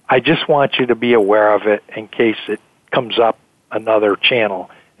 I just want you to be aware of it in case it comes up another channel,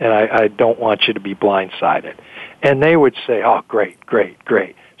 and I don't want you to be blindsided. And they would say, oh, great.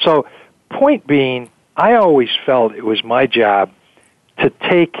 So point being, I always felt it was my job to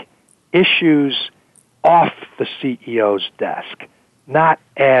take issues off the CEO's desk, not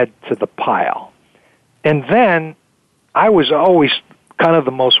add to the pile. And then I was always kind of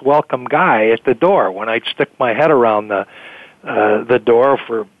the most welcome guy at the door when I'd stick my head around the door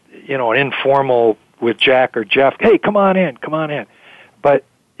for an informal with Jack or Jeff. Hey, come on in. But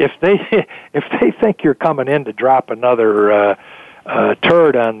if they think you're coming in to drop another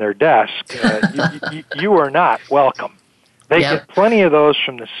turd on their desk, you are not welcome. They get plenty of those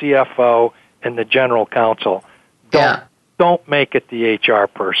from the CFO and the general counsel. Don't make it the HR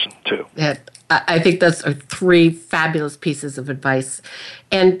person, too. Yeah. I think those are three fabulous pieces of advice.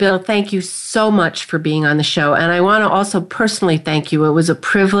 And Bill, thank you so much for being on the show. And I want to also personally thank you. It was a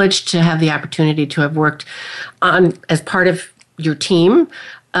privilege to have the opportunity to have worked on as part of your team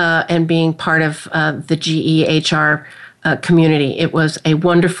and being part of the GE HR community. It was a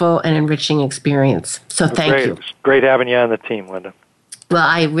wonderful and enriching experience. So thank you. It was great having you on the team, Linda. Well,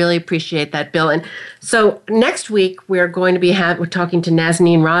 I really appreciate that, Bill. And so next week, we're going to be we're talking to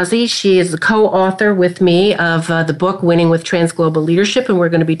Nazanin Razi. She is the co-author with me of the book, Winning with Transglobal Leadership, and we're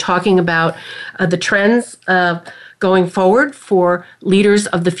going to be talking about the trends going forward for leaders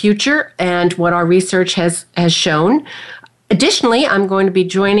of the future and what our research has shown. Additionally, I'm going to be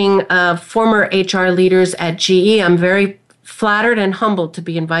joining former HR leaders at GE. I'm very flattered and humbled to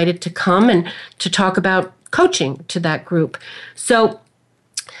be invited to come and to talk about coaching to that group. So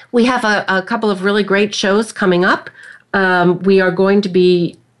we have a couple of really great shows coming up. We are going to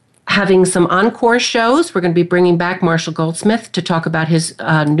be having some encore shows. We're going to be bringing back Marshall Goldsmith to talk about his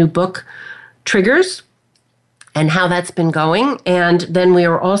new book, Triggers, and how that's been going. And then we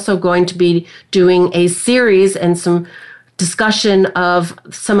are also going to be doing a series and some discussion of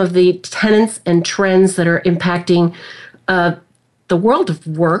some of the tenets and trends that are impacting the world of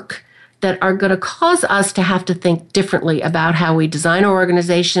work that are going to cause us to have to think differently about how we design our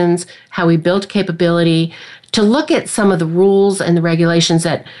organizations, how we build capability, to look at some of the rules and the regulations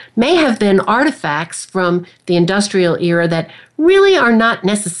that may have been artifacts from the industrial era that really are not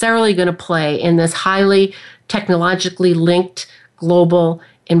necessarily going to play in this highly technologically linked global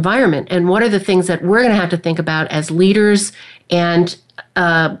environment. And what are the things that we're going to have to think about as leaders and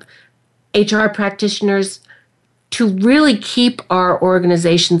HR practitioners to really keep our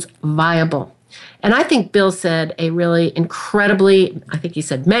organizations viable? And I think Bill said I think he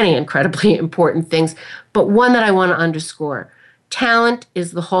said many incredibly important things, but one that I want to underscore. Talent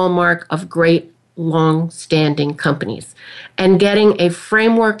is the hallmark of great, long-standing companies. And getting a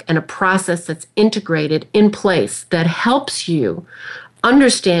framework and a process that's integrated in place that helps you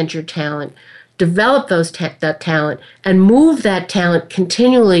understand your talent, develop that talent, and move that talent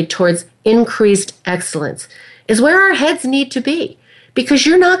continually towards increased excellence is where our heads need to be, because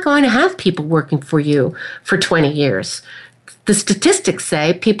you're not going to have people working for you for 20 years. The statistics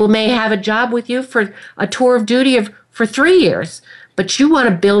say people may have a job with you for a tour of duty for 3 years, but you want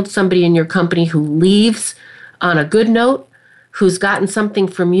to build somebody in your company who leaves on a good note, who's gotten something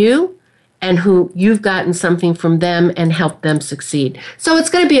from you, and who you've gotten something from them and helped them succeed. So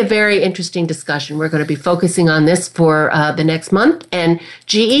it's going to be a very interesting discussion. We're going to be focusing on this for the next month. And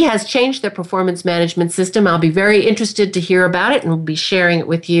GE has changed their performance management system. I'll be very interested to hear about it, and we'll be sharing it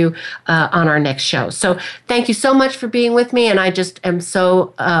with you on our next show. So thank you so much for being with me. And I just am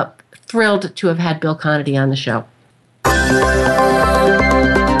so thrilled to have had Bill Conaty on the show.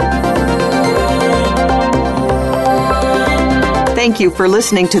 Thank you for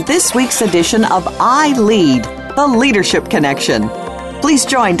listening to this week's edition of I Lead, the Leadership Connection. Please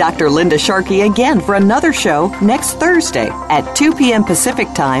join Dr. Linda Sharkey again for another show next Thursday at 2 p.m.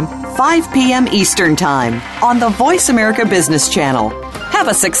 Pacific Time, 5 p.m. Eastern Time on the Voice America Business Channel. Have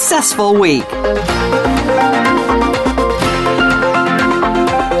a successful week.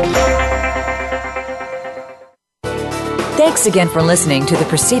 Thanks again for listening to the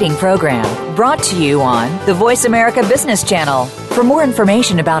preceding program brought to you on the Voice America Business Channel. For more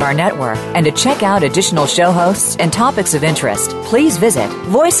information about our network and to check out additional show hosts and topics of interest, please visit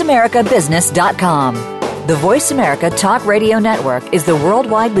voiceamericabusiness.com. The Voice America Talk Radio Network is the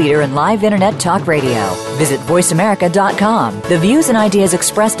worldwide leader in live Internet talk radio. Visit voiceamerica.com. The views and ideas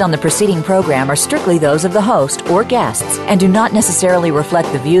expressed on the preceding program are strictly those of the host or guests and do not necessarily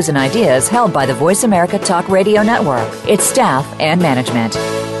reflect the views and ideas held by the Voice America Talk Radio Network, its staff, and management.